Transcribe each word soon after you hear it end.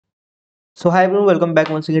So hi everyone, welcome back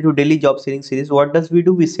once again to daily job sharing series. What does we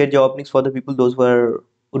do? We share job openings for the people those who are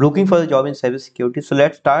looking for the job in cybersecurity. So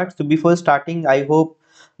let's start. So before starting, I hope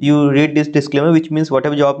you read this disclaimer, which means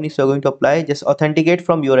whatever job openings you're going to apply, just authenticate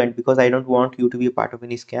from your end because I don't want you to be a part of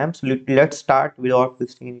any scam. So let's start without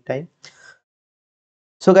wasting any time.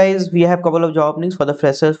 So guys, we have couple of job openings for the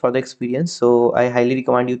freshers for the experience. So I highly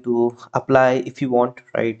recommend you to apply if you want,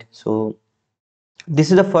 right? So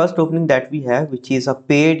this is the first opening that we have, which is a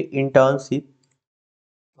paid internship.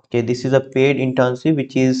 Okay, this is a paid internship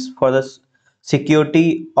which is for the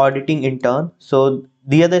security auditing intern. So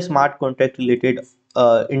these are the smart contract related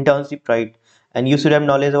internship, right? And you should have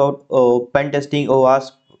knowledge about pen testing,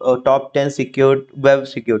 OWASP, top 10 secure web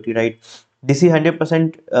security, right? This is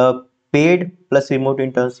 100% paid plus remote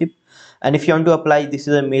internship. And if you want to apply, this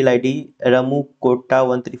is a mail ID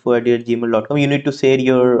ramukota134@gmail.com. You need to share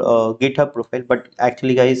your GitHub profile, but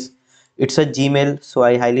actually, guys, it's a Gmail, so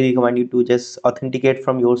I highly recommend you to just authenticate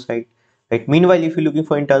from your side. Right. Meanwhile, if you're looking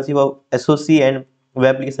for internship of SOC and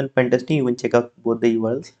web application pen testing, you can check out both the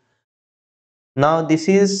URLs. Now, this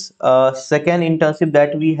is second internship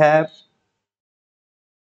that we have,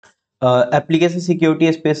 application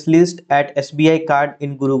security specialist at SBI card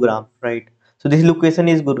in Gurugram, right? So this location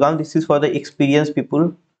is Gurugram. This is for the experienced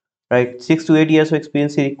people, right? 6 to 8 years of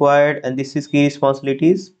experience is required, and this is key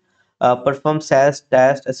responsibilities. Perform SaaS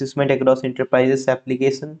test assessment across enterprises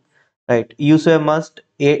application, right? User must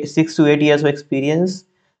 6 to 8 years of experience.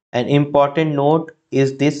 An important note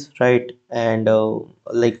is this, right? And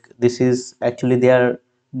like this is actually they are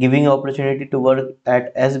giving opportunity to work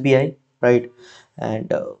at SBI, right?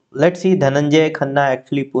 And let's see, Dhananjay Khanna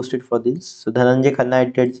actually posted for this. So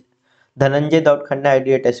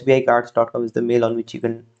Dhananjay.khanna@sbicards.com is the mail on which you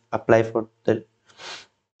can apply for the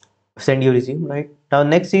send your resume, right? Now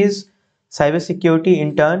next is cybersecurity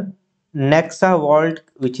intern Nexa Vault,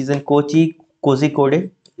 which is in Kochi,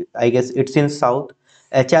 Kozhikode. I guess it's in South.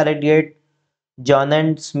 HR John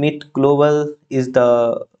and Smith Global is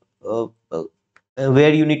the uh, uh,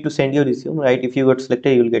 where you need to send your resume, right? If you got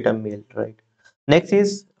selected, you'll get a mail, right? Next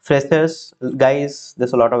is freshers, guys.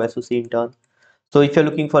 There's a lot of SOC intern. So if you're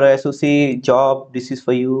looking for a SOC job, this is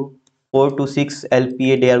for you. 4 to 6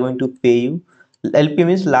 LPA they are going to pay you. LPA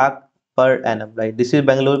means lakh per annum, right? This is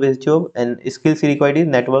Bangalore based job, and skills required is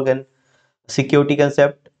network and security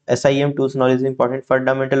concept. SIM tools knowledge is important.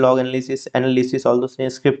 Fundamental log analysis, all those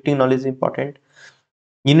things. Scripting knowledge is important.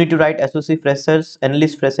 You need to write associate freshers,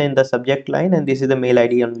 analyst fresher in the subject line, and this is the mail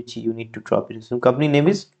ID on which you need to drop your resume. Company name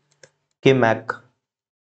is KMAC.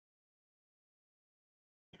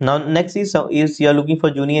 Now, next is you're looking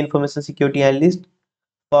for junior information security analyst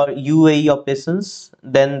for UAE operations.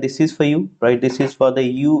 Then this is for you, right? This is for the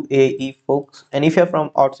UAE folks. And if you're from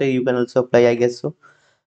outside, you can also apply, I guess so.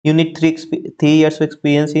 You need 3 years of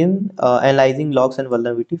experience in analyzing logs and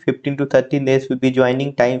vulnerability. 15 to 13 days will be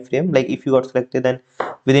joining time frame. Like if you got selected, then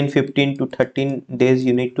within 15 to 13 days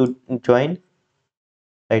you need to join,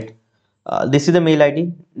 right? This is the mail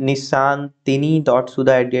ID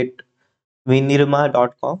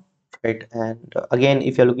nishantini.sudha@vinirma.com, right? And again,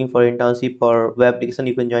 if you're looking for internship for web application,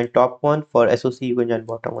 you can join top one. For SOC, you can join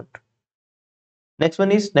bottom one. Next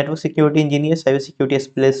one is network security engineer, cyber security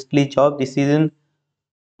specialist job. This is in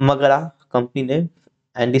Magara company name,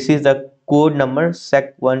 and this is the code number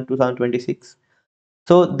SEC1 2026.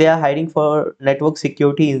 So they are hiring for network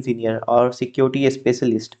security engineer or security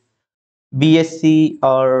specialist. BSc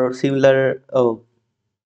or similar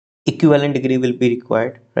equivalent degree will be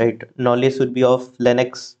required, right? Knowledge would be of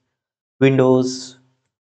Linux, Windows,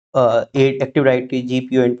 Active Directory,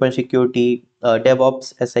 GPU, endpoint security,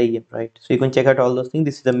 DevOps, SIEM, right? So you can check out all those things.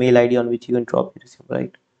 This is the mail ID on which you can drop your resume,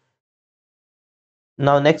 right?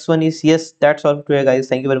 Now next one is, yes, that's all today, guys.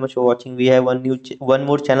 Thank you very much for watching. We have one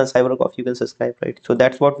more channel, Cyber Coffee. You can subscribe, right? So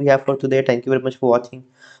that's what we have for today. Thank you very much for watching.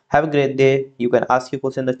 Have a great day. You can ask your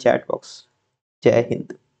question in the chat box. Jai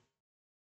Hind.